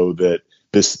you know that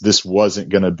this wasn't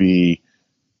going to be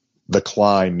the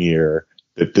climb year,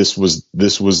 that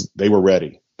they were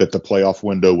ready, that the playoff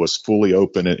window was fully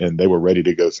open and they were ready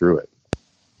to go through it.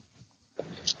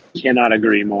 Cannot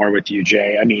agree more with you,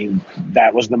 Jay. I mean,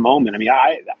 that was the moment. I mean,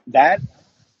 that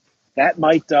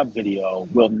mic'd up video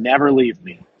will never leave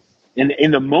me.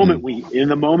 In the moment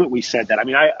we said that, I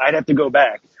mean, I'd have to go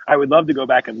back. I would love to go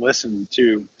back and listen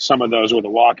to some of those with a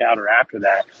walkout or after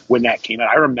that when that came out.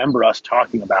 I remember us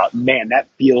talking about, man, that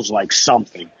feels like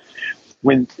something.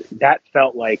 When that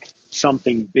felt like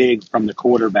something big from the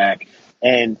quarterback,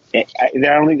 and I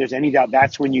don't think there's any doubt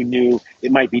that's when you knew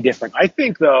it might be different. I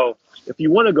think, though, if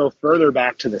you want to go further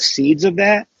back to the seeds of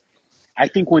that, I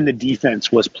think when the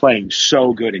defense was playing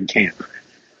so good in camp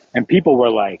and people were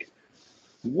like,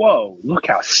 whoa, look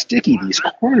how sticky these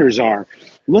corners are.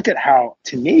 Look at how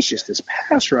tenacious this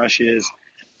pass rush is.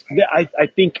 I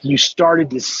think you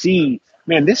started to see,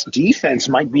 man, this defense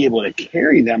might be able to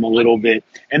carry them a little bit.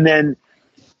 And then,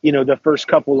 the first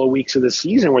couple of weeks of the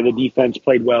season where the defense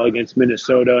played well against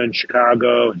Minnesota and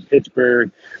Chicago and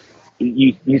Pittsburgh,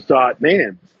 you thought,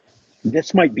 man,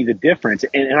 this might be the difference.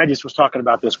 And I just was talking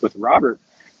about this with Robert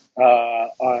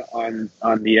on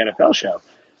the NFL show.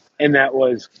 And that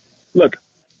was, look,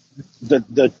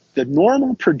 the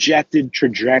normal projected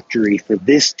trajectory for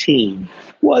this team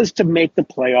was to make the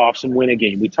playoffs and win a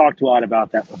game. We talked a lot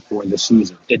about that before the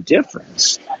season. The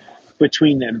difference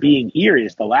between them being here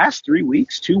is the last 2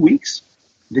 weeks,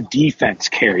 the defense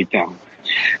carried them.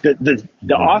 The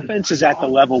offense is at the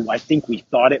level I think we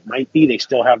thought it might be. They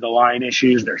still have the line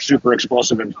issues. They're super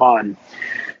explosive and fun,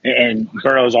 and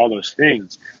Burrow's all those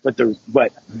things. But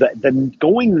the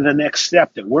going to the next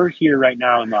step that we're here right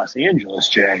now in Los Angeles,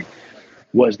 Jay,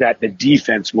 was that the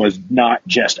defense was not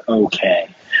just okay.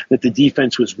 That the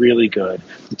defense was really good.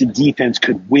 That the defense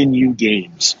could win you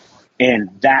games,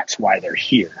 and that's why they're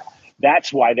here.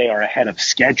 That's why they are ahead of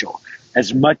schedule.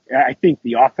 As much, I think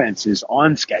the offense is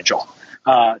on schedule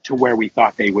to where we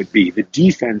thought they would be. The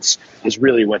defense is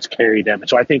really what's carried them. And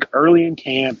so I think early in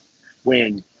camp,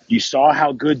 when you saw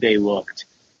how good they looked,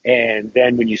 and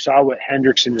then when you saw what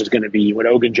Hendrickson was going to be, what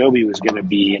Ogunjobi was going to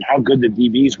be, and how good the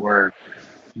DBs were,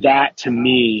 that to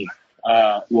me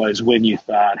was when you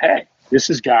thought, hey, this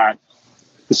has got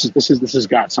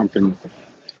something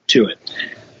to it.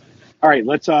 All right,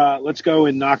 let's go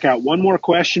and knock out one more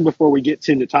question before we get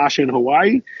to Natasha in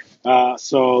Hawaii.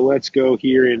 So let's go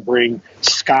here and bring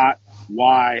Scott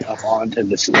Y up onto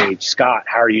the stage. Scott,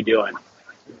 how are you doing?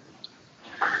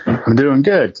 I'm doing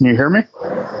good. Can you hear me?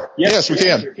 Yes, we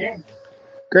can.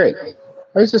 Great.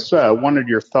 I was just wondered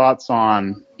your thoughts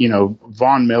on,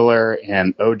 Von Miller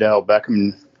and Odell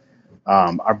Beckham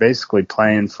are basically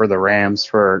playing for the Rams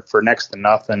for next to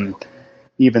nothing,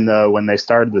 even though when they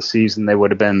started the season they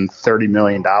would have been $30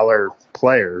 million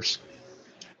players,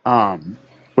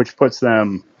 which puts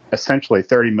them essentially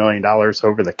 $30 million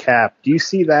over the cap. Do you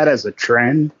see that as a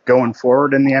trend going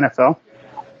forward in the NFL?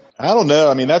 I don't know.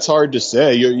 I mean, that's hard to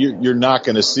say. You're not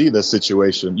going to see the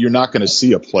situation. You're not going to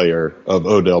see a player of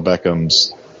Odell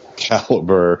Beckham's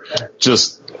caliber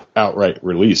just outright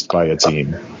released by a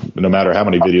team, no matter how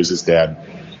many videos his dad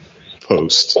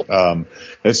posts.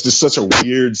 It's just such a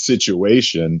weird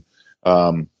situation.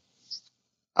 I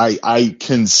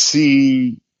can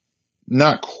see,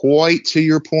 not quite to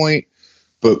your point,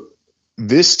 but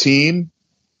this team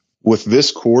with this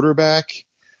quarterback,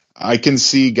 I can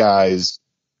see guys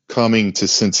coming to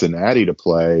Cincinnati to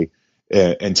play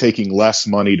and taking less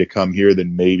money to come here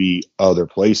than maybe other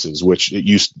places, which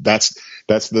that's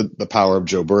the power of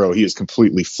Joe Burrow. He has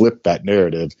completely flipped that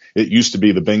narrative. It used to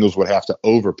be the Bengals would have to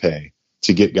overpay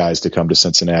to get guys to come to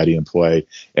Cincinnati and play.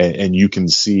 And you can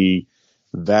see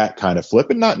that kind of flip,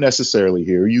 and not necessarily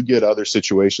here. You get other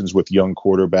situations with young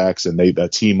quarterbacks and a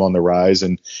team on the rise.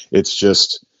 And it's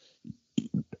just,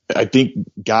 I think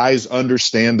guys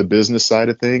understand the business side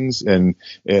of things, and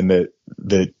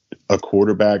that a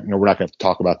quarterback, we're not going to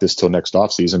talk about this till next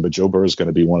offseason, but Joe Burrow is going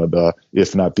to be one of the,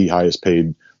 if not the highest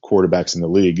paid quarterbacks in the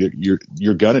league.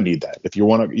 You're going to need that. If you're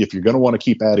going to want to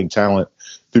keep adding talent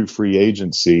through free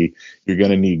agency, you're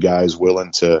going to need guys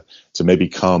willing to maybe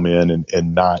come in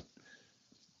and not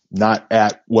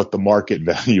at what the market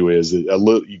value is.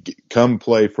 You come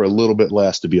play for a little bit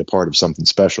less to be a part of something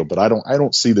special. But I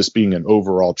don't see this being an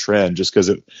overall trend, just because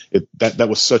that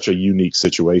was such a unique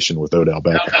situation with Odell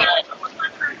Beckham.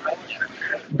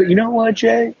 But you know what,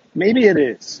 Jay? Maybe it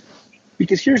is.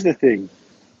 Because here's the thing.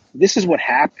 This is what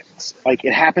happens. Like,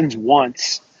 it happens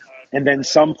once, and then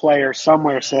some player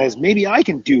somewhere says, maybe I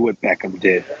can do what Beckham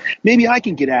did. Maybe I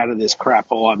can get out of this crap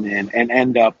hole I'm in and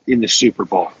end up in the Super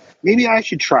Bowl. Maybe I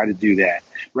should try to do that,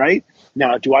 right?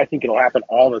 Now, do I think it'll happen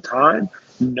all the time?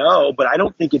 No, but I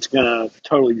don't think it's going to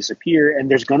totally disappear,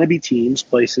 and there's going to be teams,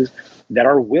 places that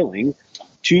are willing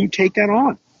to take that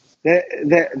on.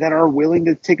 That are willing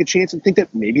to take a chance and think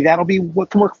that maybe that'll be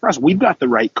what can work for us. We've got the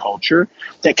right culture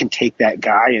that can take that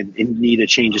guy and need a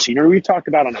change of scenery. We've talked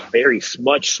about on a very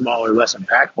much smaller, less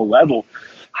impactful level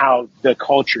how the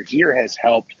culture here has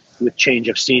helped with change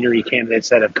of scenery candidates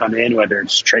that have come in, whether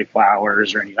it's Trey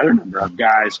Flowers or any other number of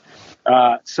guys.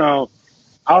 So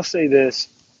I'll say this,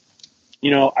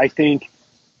 I think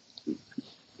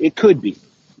it could be.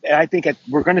 And I think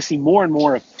we're going to see more and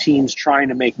more of teams trying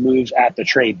to make moves at the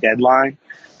trade deadline,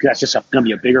 because that's just going to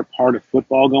be a bigger part of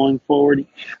football going forward.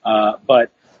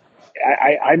 But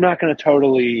I'm not going to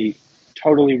totally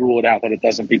rule it out that it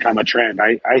doesn't become a trend.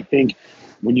 I think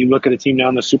when you look at a team now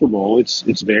in the Super Bowl,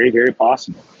 it's very, very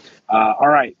possible. All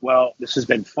right. Well, this has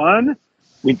been fun.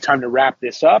 We have time to wrap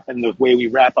this up. And the way we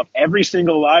wrap up every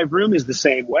single live room is the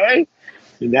same way.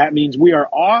 And that means we are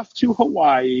off to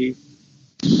Hawaii.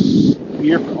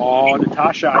 Oh,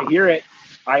 Natasha, I hear it.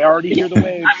 I already hear the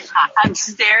waves. I'm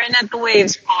staring at the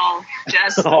waves, Paul,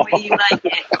 just the way you like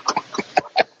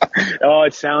it. Oh,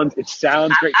 it sounds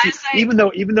great. See, even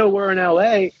though we're in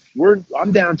LA,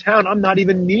 I'm downtown. I'm not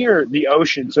even near the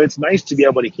ocean, so it's nice to be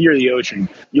able to hear the ocean.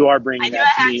 You are bringing that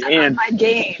to me, and my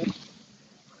game.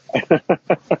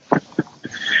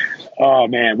 Oh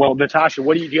man. Well, Natasha,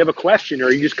 do you have a question,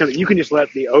 or you can just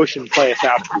let the ocean play us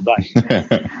out if you'd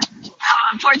like?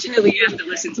 Unfortunately, you have to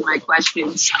listen to my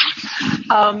questions.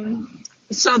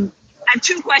 So I have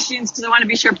two questions because I want to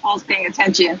be sure Paul's paying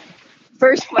attention.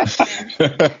 First question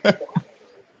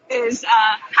is,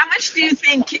 how much do you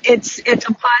think it's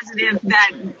a positive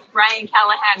that Brian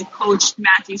Callahan coached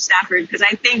Matthew Stafford? Because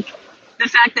I think the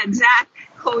fact that Zach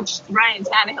coached Ryan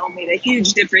Tannehill made a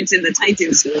huge difference in the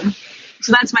Titans game.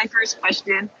 So that's my first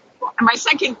question. And my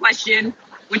second question,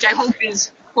 which I hope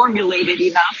is formulated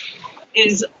enough,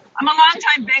 is I'm a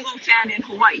longtime Bengal fan in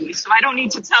Hawaii, so I don't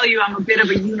need to tell you I'm a bit of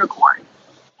a unicorn.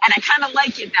 And And I kind of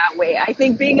like it that way. I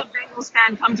think being a Bengals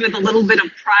fan comes with a little bit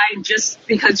of pride just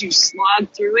because you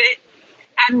slogged through it.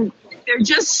 And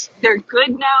they're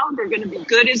good now. They're going to be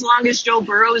good as long as Joe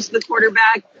Burrow is the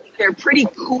quarterback. They're pretty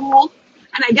cool.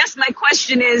 And I guess my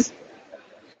question is,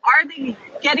 are they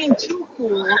getting too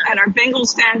cool, and are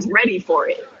Bengals fans ready for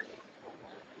it?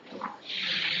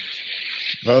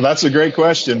 Well, that's a great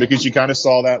question, because you kind of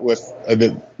saw that with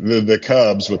the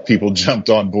Cubs, with people jumped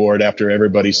on board after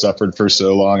everybody suffered for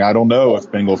so long. I don't know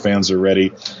if Bengal fans are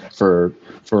ready for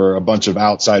a bunch of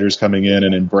outsiders coming in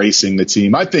and embracing the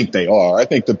team. I think they are. I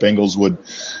think the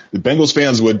Bengals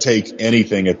fans would take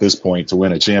anything at this point to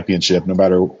win a championship, no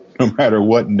matter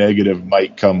what negative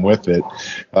might come with it.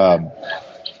 And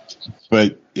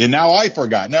now I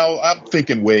forgot. Now I'm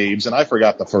thinking waves, and I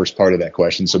forgot the first part of that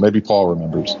question. So maybe Paul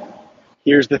remembers.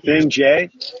 Here's the thing,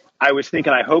 Jay. I was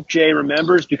thinking, I hope Jay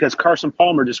remembers, because Carson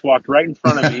Palmer just walked right in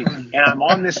front of me, and I'm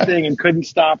on this thing and couldn't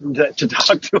stop him to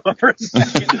talk to him for a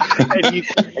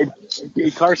second.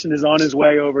 and Carson is on his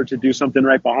way over to do something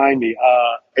right behind me.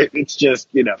 It's just,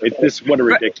 what a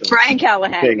ridiculous Brian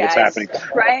Callahan, thing guys. that's happening.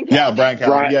 Brian Callahan. Yeah, Brian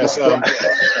Callahan. Yes.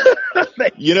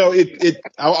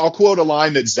 I'll quote a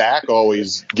line that Zach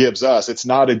always gives us. It's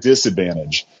not a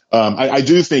disadvantage. I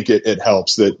do think it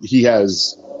helps that he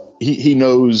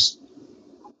knows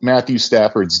Matthew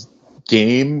Stafford's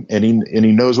game, and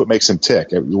he knows what makes him tick.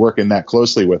 Working that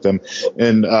closely with him.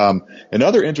 And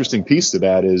another interesting piece to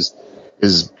that is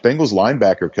Bengals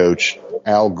linebacker coach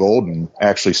Al Golden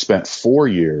actually spent 4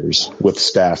 years with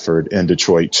Stafford in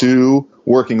Detroit, 2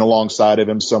 working alongside of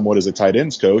him somewhat as a tight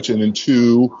ends coach, and then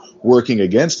 2 working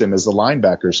against him as the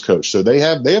linebackers coach. So they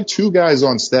have 2 guys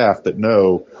on staff that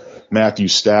know Matthew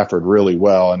Stafford really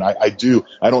well. And I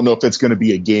don't know if that's going to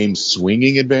be a game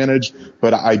swinging advantage,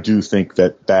 but I do think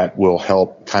that will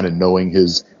help, kind of knowing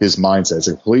his mindset. It's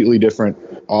a completely different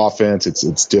offense.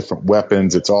 It's different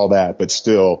weapons. It's all that, but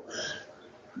still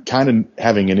kind of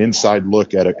having an inside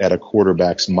look at a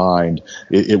quarterback's mind,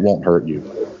 it won't hurt you.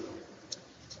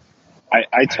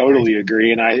 I totally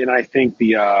agree. And I think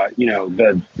the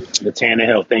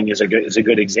Tannehill thing is a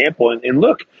good example. And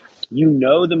look,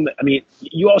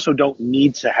 you also don't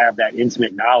need to have that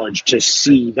intimate knowledge to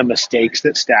see the mistakes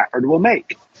that Stafford will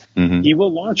make. Mm-hmm. He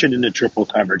will launch it into triple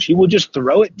coverage. He will just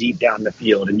throw it deep down the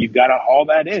field, and you've got to haul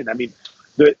that in. I mean,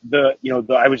 I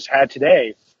had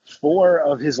today, 4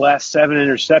 of his last 7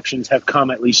 interceptions have come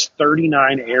at least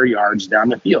 39 air yards down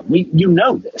the field. You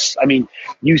know this. I mean,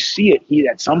 you see it. He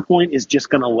at some point is just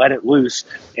going to let it loose,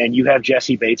 and you have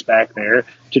Jesse Bates back there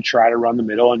to try to run the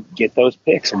middle and get those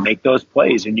picks and make those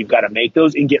plays. And you've got to make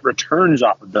those and get returns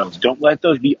off of those. Don't let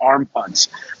those be arm punts.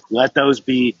 Let those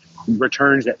be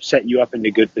returns that set you up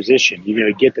into good position. You're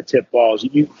going to get the tip balls.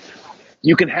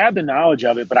 You can have the knowledge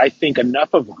of it, but I think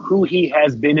enough of who he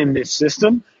has been in this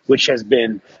system, which has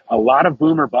been a lot of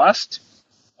boom or bust,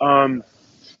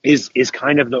 is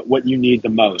kind of what you need the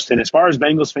most. And as far as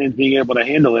Bengals fans being able to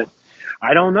handle it,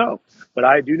 I don't know. But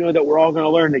I do know that we're all going to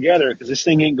learn together, because this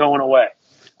thing ain't going away.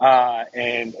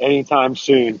 And anytime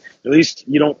soon, at least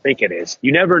you don't think it is.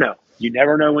 You never know. You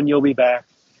never know when you'll be back.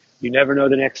 You never know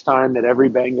the next time that every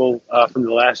Bengal from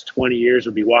the last 20 years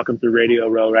will be walking through Radio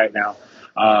Row right now.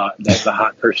 That's a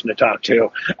hot person to talk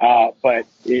to. But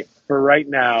for right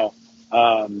now,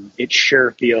 it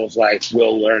sure feels like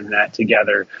we'll learn that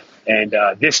together. And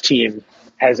this team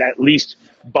has at least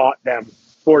bought them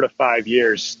 4 to 5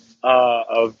 years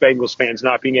of Bengals fans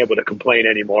not being able to complain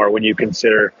anymore when you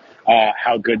consider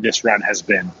how good this run has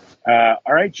been. All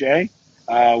right, Jay,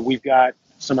 we've got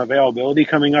some availability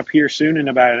coming up here soon in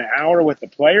about an hour with the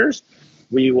players.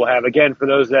 We will have, again, for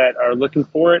those that are looking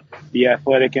for it, the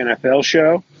Athletic NFL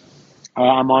show.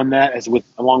 I'm on that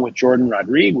along with Jordan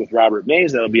Rodriguez, with Robert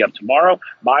Mays. That'll be up tomorrow.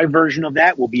 My version of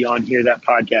that will be on here, that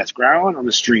podcast growling on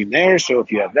the stream there. So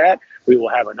if you have that, we will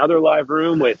have another live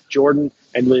room with Jordan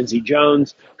and Lindsey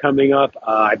Jones coming up.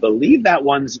 I believe that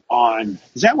one's on.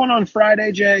 Is that one on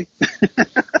Friday, Jay?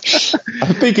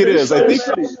 I think it is.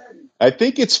 I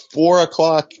think it's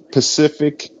 4:00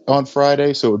 Pacific on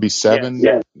Friday, so it would be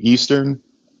 7 Eastern.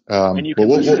 And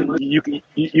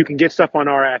you can get stuff on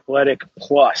our Athletic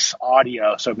Plus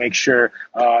audio, so make sure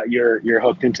you're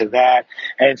hooked into that.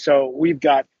 And so we've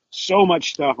got so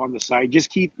much stuff on the site.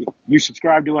 Just you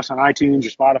subscribe to us on iTunes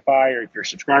or Spotify, or if you're a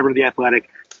subscriber to the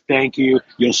Athletic, thank you.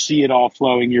 You'll see it all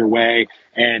flowing your way,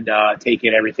 and take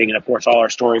in everything. And of course, all our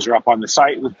stories are up on the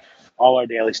site with all our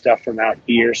daily stuff from out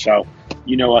here. So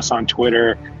you know us on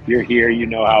Twitter. You're here. You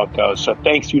know how it goes. So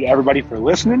thanks to everybody for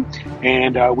listening.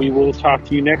 And we will talk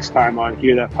to you next time on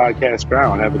Hear That Podcast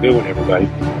Ground. Have a good one, everybody.